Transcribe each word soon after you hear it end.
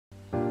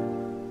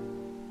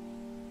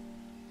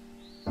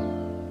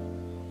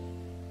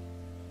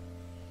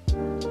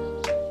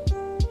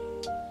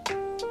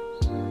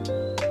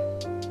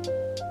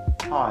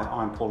Hi,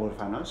 I'm Paul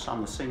Orfanos.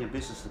 I'm the Senior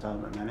Business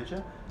Development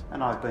Manager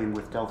and I've been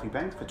with Delphi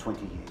Bank for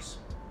 20 years.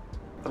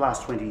 The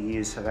last 20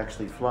 years have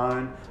actually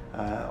flown.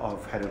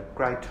 I've had a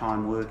great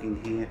time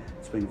working here.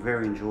 It's been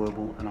very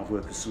enjoyable and I've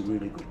worked with some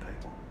really good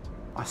people.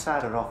 I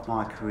started off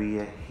my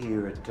career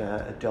here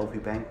at Delphi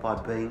Bank by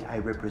being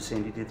a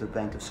representative of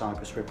Bank of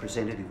Cyprus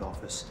Representative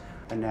Office,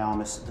 and now I'm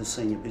the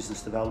Senior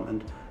Business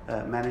Development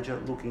Manager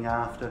looking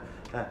after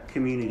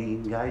community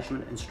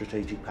engagement and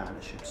strategic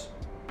partnerships.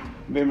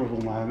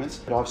 Memorable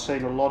moments. I've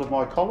seen a lot of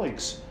my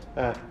colleagues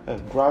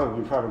grow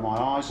in front of my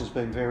eyes has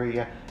been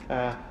very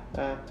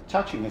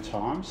touching at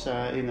times,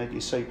 in that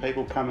you see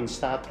people come and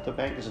start at the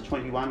bank as a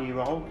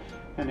 21-year-old,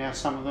 and now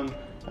some of them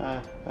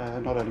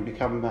not only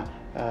become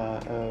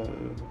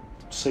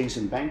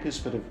seasoned bankers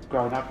but have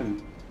grown up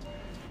and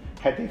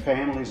had their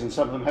families, and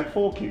some of them have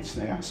 4 kids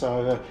now.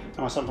 So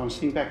I sometimes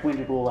think back, when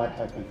did all that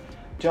happen?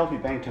 Delphi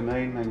Bank to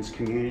me means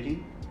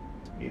community,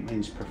 it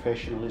means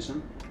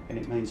professionalism, and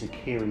it means a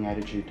caring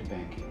attitude to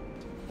banking.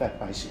 That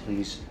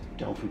basically is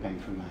Delphi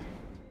Bank for me.